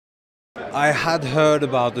I had heard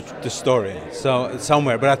about the story, so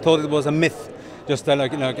somewhere, but I thought it was a myth, just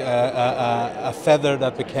like a feather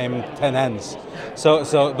that became 10 hens.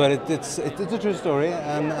 But it's a true story,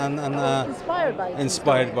 and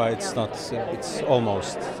Inspired by. It's not. It's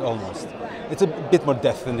almost. It's a bit more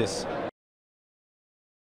depth than this.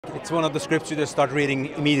 It's one of the scripts you just start reading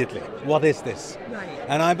immediately. What is this? Right.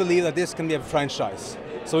 And I believe that this can be a franchise.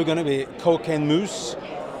 So we're going to be cocaine moose,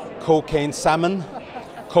 cocaine salmon,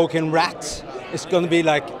 cocaine rat. It's going to be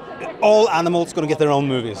like all animals going to get their own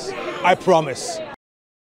movies. I promise.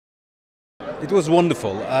 It was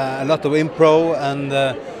wonderful. A lot of improv, and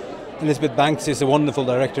Elizabeth Banks is a wonderful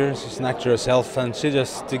director. She's an actor herself, and she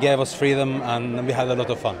just gave us freedom, and we had a lot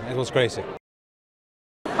of fun. It was crazy.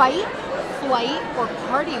 Fight, flight, or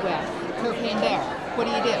party with Cocaine Bear? What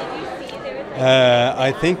do you do?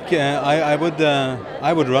 I think I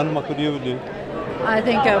would run. What would you do? I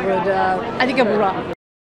think I would run.